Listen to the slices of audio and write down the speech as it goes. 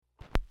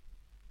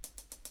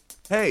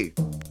Hey,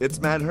 it's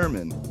Matt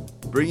Herman,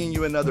 bringing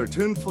you another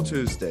Tuneful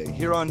Tuesday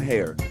here on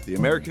Hair, the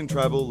American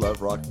Tribal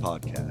Love Rock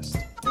podcast.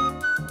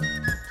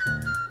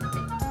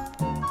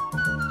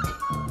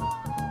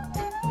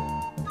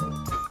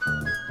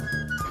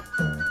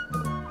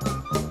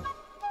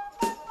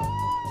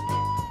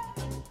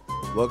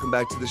 Welcome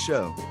back to the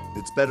show.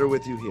 It's better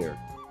with you here.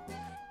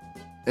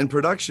 In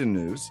production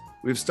news,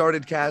 we've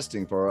started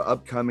casting for our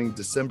upcoming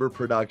December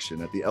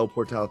production at the El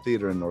Portal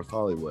Theater in North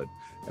Hollywood.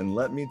 And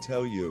let me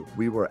tell you,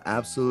 we were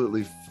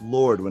absolutely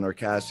floored when our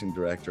casting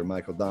director,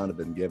 Michael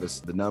Donovan, gave us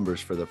the numbers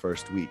for the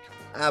first week.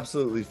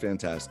 Absolutely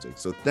fantastic.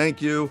 So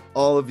thank you,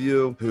 all of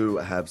you who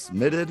have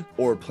submitted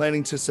or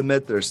planning to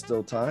submit. There's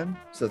still time.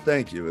 So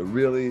thank you. It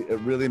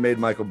really made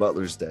Michael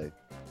Butler's day.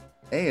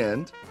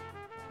 And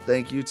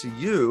thank you to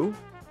you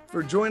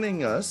for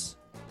joining us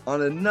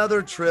on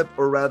another trip,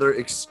 or rather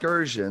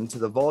excursion, to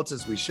the vault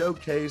as we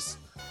showcase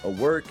a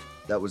work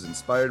that was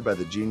inspired by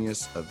the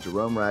genius of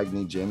Jerome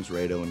Ragney, James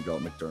Rado, and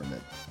Galt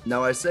MacDermot.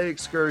 Now, I say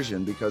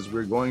excursion because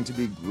we're going to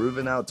be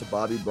grooving out to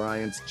Bobby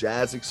Bryant's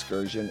jazz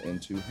excursion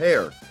into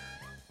Hair.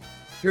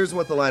 Here's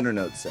what the liner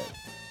notes say.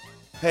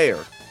 Hair,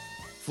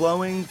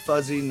 flowing,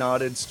 fuzzy,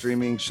 knotted,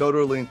 streaming,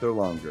 shoulder length or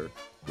longer.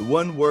 The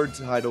one-word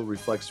title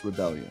reflects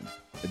rebellion.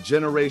 A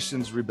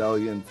generation's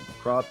rebellion from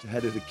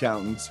cropped-headed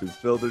accountants who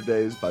fill their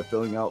days by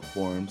filling out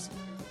forms,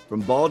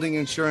 from balding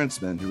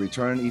insurancemen who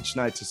return each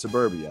night to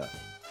suburbia,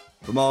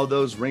 from all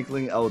those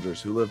wrinkling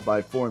elders who live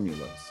by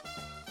formulas.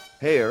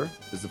 Hair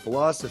is the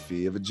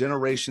philosophy of a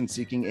generation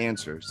seeking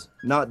answers,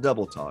 not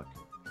double talk.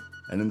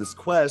 And in this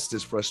quest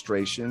is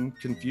frustration,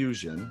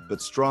 confusion,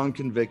 but strong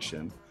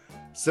conviction,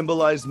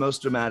 symbolized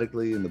most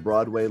dramatically in the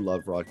Broadway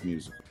love rock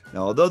musical.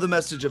 Now, although the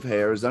message of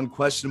Hair is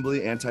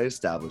unquestionably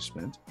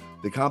anti-establishment,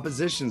 the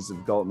compositions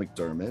of Galt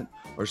MacDermot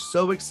are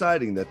so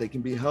exciting that they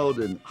can be held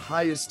in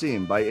high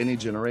esteem by any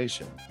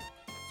generation.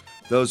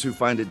 Those who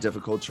find it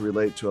difficult to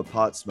relate to a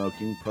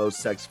pot-smoking,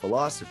 pro-sex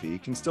philosophy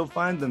can still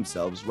find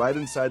themselves right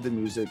inside the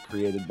music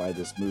created by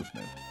this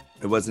movement.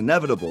 It was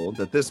inevitable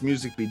that this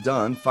music be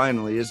done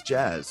finally as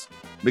jazz.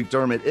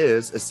 MacDermot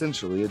is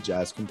essentially a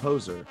jazz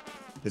composer.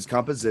 His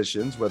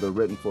compositions, whether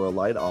written for a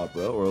light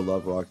opera or a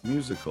love rock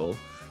musical,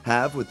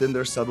 have within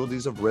their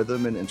subtleties of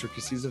rhythm and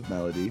intricacies of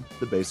melody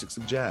the basics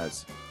of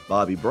jazz.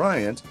 Bobby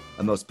Bryant,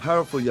 a most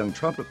powerful young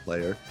trumpet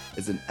player,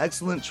 is an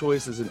excellent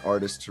choice as an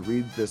artist to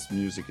read this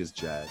music as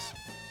jazz.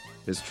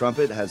 His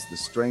trumpet has the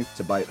strength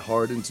to bite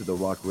hard into the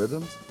rock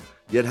rhythms,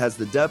 yet has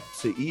the depth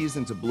to ease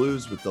into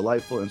blues with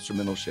delightful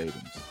instrumental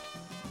shadings.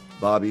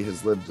 Bobby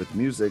has lived with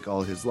music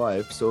all his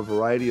life, so a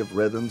variety of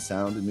rhythm,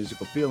 sound, and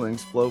musical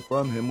feelings flow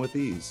from him with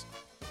ease.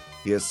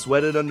 He has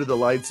sweated under the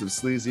lights of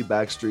sleazy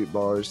backstreet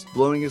bars,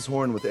 blowing his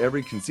horn with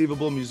every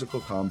conceivable musical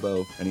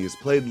combo, and he has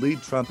played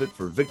lead trumpet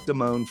for Vic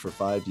Damone for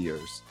 5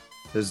 years.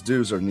 His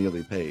dues are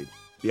nearly paid.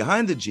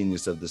 Behind the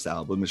genius of this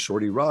album is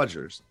Shorty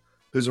Rogers,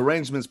 whose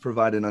arrangements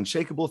provide an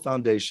unshakable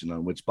foundation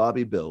on which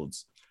Bobby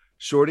builds.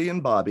 Shorty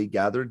and Bobby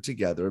gathered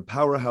together a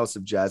powerhouse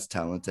of jazz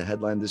talent to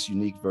headline this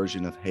unique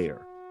version of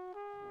Hair.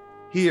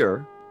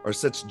 Here are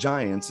such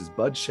giants as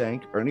Bud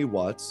Shank, Ernie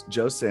Watts,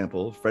 Joe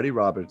Sample, Freddie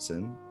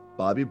Robertson,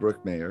 Bobby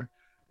Brookmeyer,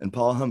 and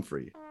Paul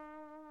Humphrey.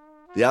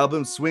 The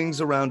album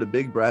swings around a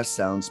big brass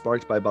sound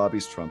sparked by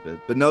Bobby's trumpet,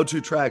 but no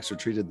two tracks are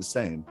treated the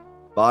same.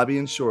 Bobby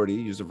and Shorty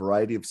use a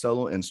variety of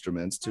solo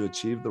instruments to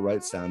achieve the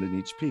right sound in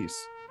each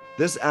piece.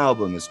 This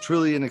album is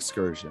truly an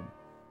excursion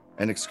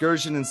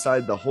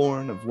inside the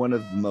horn of one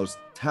of the most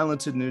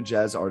talented new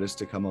jazz artists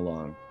to come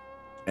along,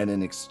 and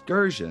an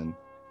excursion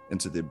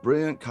into the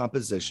brilliant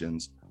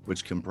compositions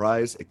which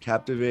comprise a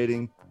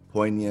captivating,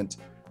 poignant,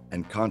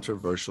 and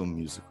controversial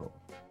musical.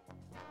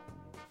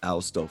 Al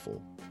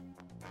Stoffel.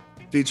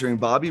 Featuring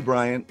Bobby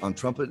Bryant on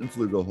trumpet and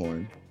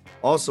flugelhorn.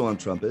 Also on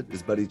trumpet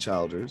is Buddy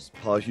Childers,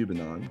 Paul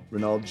Hubenon,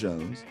 Renald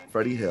Jones,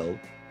 Freddie Hill,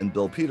 and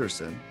Bill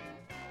Peterson,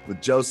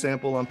 with Joe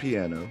Sample on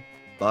piano,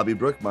 Bobby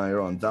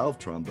Brookmeyer on valve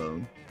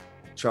trombone,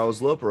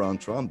 Charles Loper on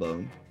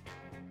trombone,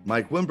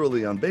 Mike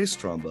Wimberly on bass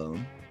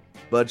trombone,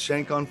 Bud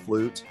Shank on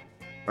flute,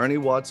 Ernie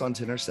Watts on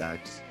tenor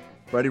sax,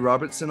 Freddie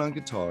Robertson on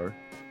guitar,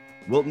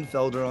 Wilton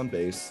Felder on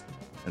bass,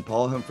 and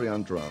Paul Humphrey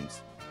on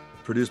drums.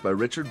 Produced by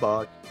Richard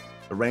Bach,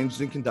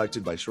 arranged and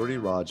conducted by Shorty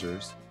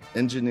Rogers,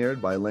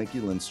 engineered by Lanky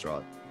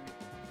Lindstrop.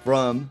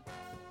 From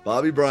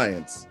Bobby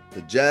Bryant's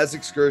The Jazz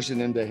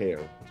Excursion into Hair,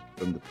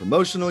 from the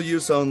promotional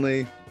use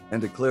only,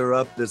 and to clear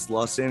up this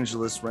Los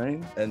Angeles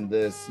rain and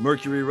this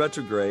Mercury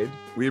retrograde,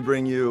 we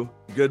bring you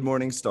Good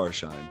Morning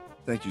Starshine.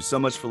 Thank you so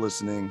much for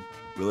listening.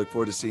 We look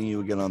forward to seeing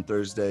you again on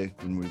Thursday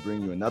when we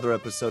bring you another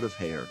episode of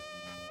Hair,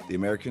 the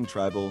American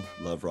Tribal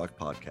Love Rock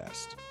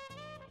podcast.